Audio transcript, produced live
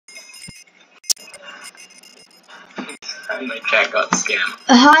My cat got scammed.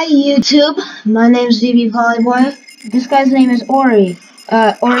 Hi YouTube, my name's DB Polyboy. This guy's name is Ori.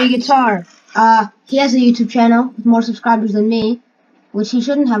 Ori Guitar. He has a YouTube channel with more subscribers than me, which he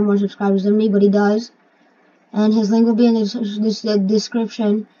shouldn't have more subscribers than me, but he does. And his link will be in the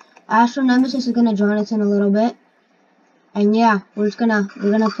description. Astro Nemesis is gonna join us in a little bit. And yeah, we're gonna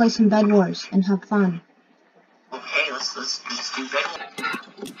play some Bedwars and have fun. Okay, let's do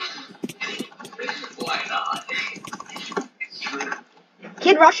Bedwars. Why not?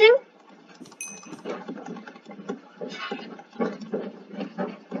 Kid rushing?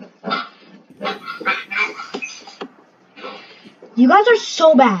 You guys are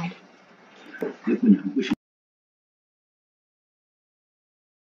so bad.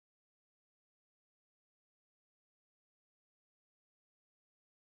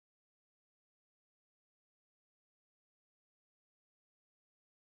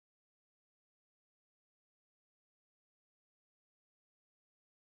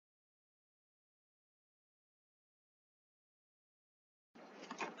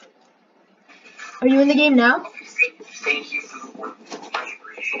 Are you in the game now? Thank you for the work. Much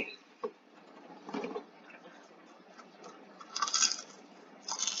appreciated.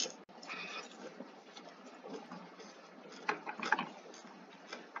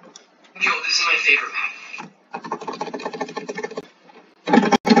 Yo, this is my favorite map.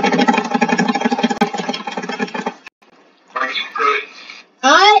 Are you good?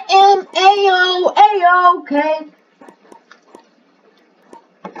 I am A-OK.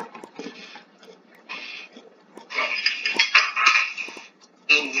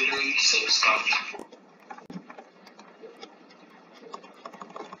 I'm literally so scuffed.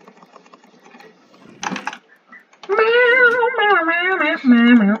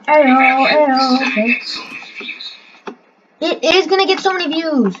 A-OK. It is gonna get so many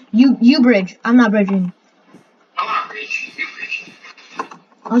views. You bridge. I'm not bridging. I'm not rich. You rich.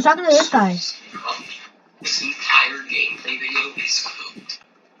 I was talking to this guy. This entire gameplay video is scuffed.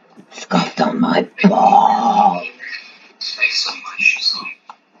 Scuffed on my ball. Thanks so much. So.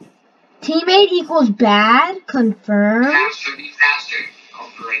 Teammate equals bad. Confirm. Faster, be faster. I'll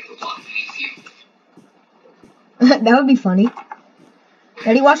break the block beneath you. That would be funny.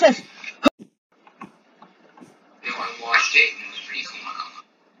 Ready? Watch this. I watched it and it was pretty cool.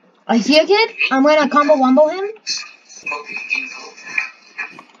 I see a kid. I'm gonna combo wombo him. Smoking info.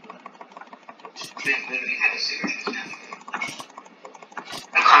 Literally had a cigarette.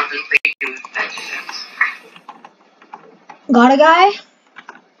 I'm contemplating doing that defense. Got a guy.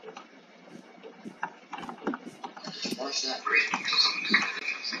 What's that break?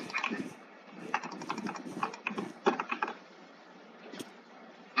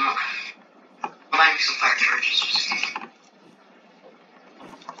 Might be some fire charges.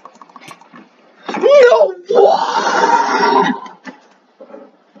 No. What?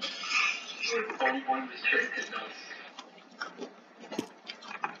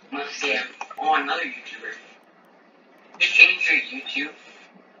 Let's see. Oh, another YouTuber. Just change your YouTube.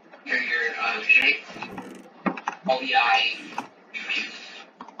 Your shape.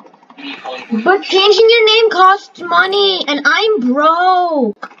 But changing your name costs money, and I'm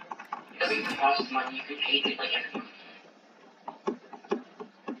broke. It doesn't cost money. You can change it like anything.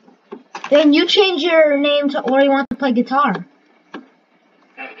 Then you change your name to Ori wants to play guitar.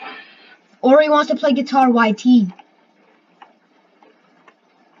 Ori wants to play guitar YT.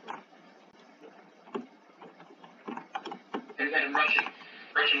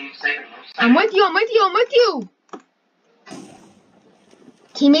 I'm with you.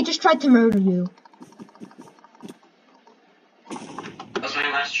 Teammate just tried to murder you. That's my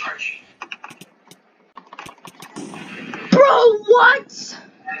last charge. Bro, what?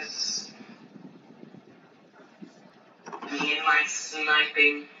 Yes. Me and my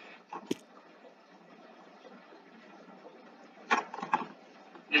sniping.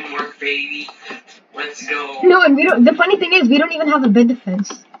 Didn't work, baby. Let's go. No, and we don't. The funny thing is, we don't even have a bid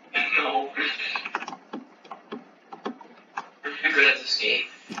defense. No. You're good at this game.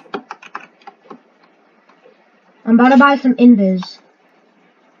 I'm about to buy some invis.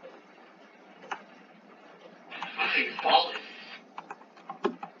 You're falling.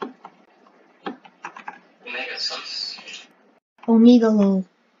 Omega sus. Omega lol.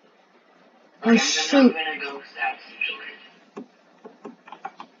 Oh Okay, shoot. I'm gonna go stats usually.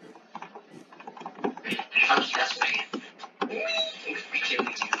 I'll just wait. Thanks for killing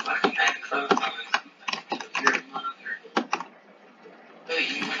you, fucking headphone. You're a mother. Oh,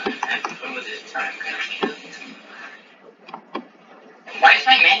 you want to headphone with this time, I'm gonna kill you. Why is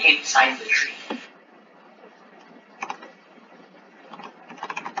my man inside the tree?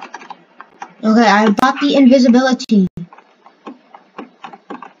 Okay, I bought the invisibility.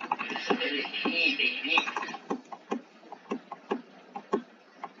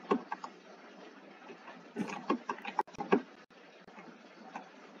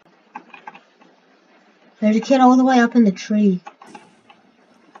 There's a kid all the way up in the tree.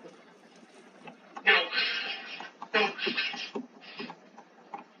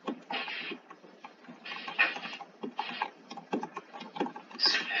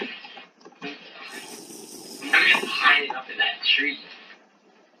 I'm just hiding up in that tree.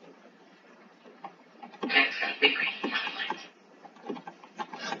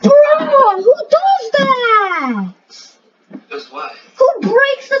 Bro, who does that? Does what? Who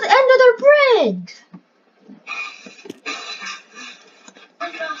breaks the end of their bridge?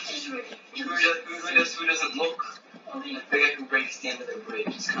 Who doesn't look? The guy who breaks the end of their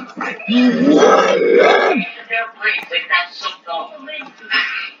bridge is kind of like It their bridge, like that's so dumb.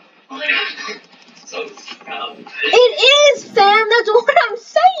 So dumb. is, fam. That's what I'm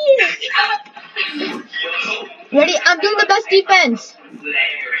saying. Ready? I'm doing the best defense.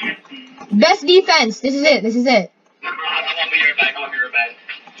 Best defense. This is it. This is it. I'll be right back.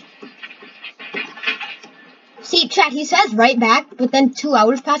 See, chat, he says right back, but then 2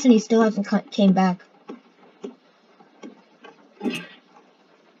 hours pass and he still hasn't came back.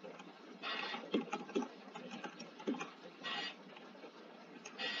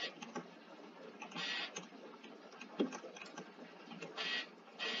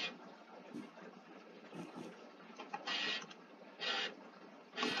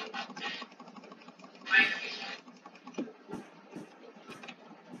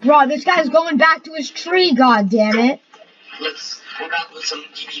 Bro, this guy's going back to his tree, god damn it. We're back with some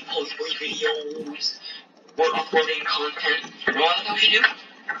DB post-play videos. We're uploading content. You know what we should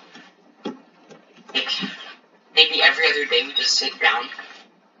do? Maybe every other day we just sit down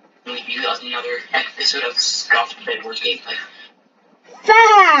and we do another episode of Scuffed Bedwars gameplay.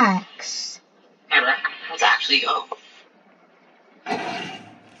 Facts! Alright, let's actually go.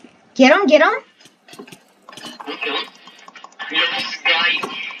 Get him, get him. Okay. Yo, this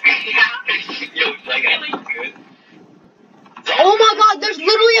guy. Yo, that guy looks good. Oh my god, there's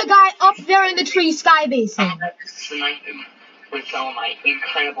literally a guy up there in the tree sky basing. I'm about to snipe him with some of my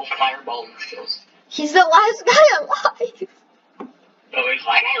incredible fireballing skills. He's the last guy alive. So is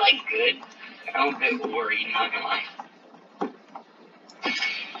that guy like good? I'm a bit worried, not gonna lie.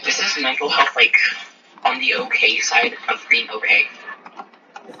 Is his mental health like on the okay side of being okay?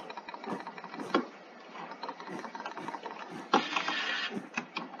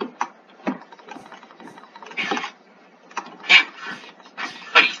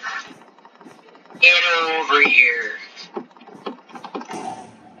 Buddy, get over here.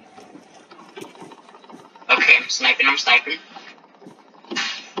 Okay, I'm sniping.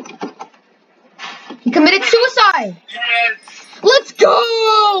 He committed suicide. Yes! Let's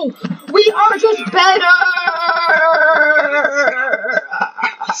go! We are just better!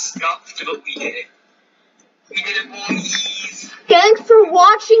 Scuffed, but we did it. We did it, boys! Thanks for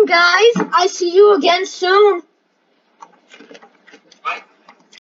watching, guys. I see you again soon.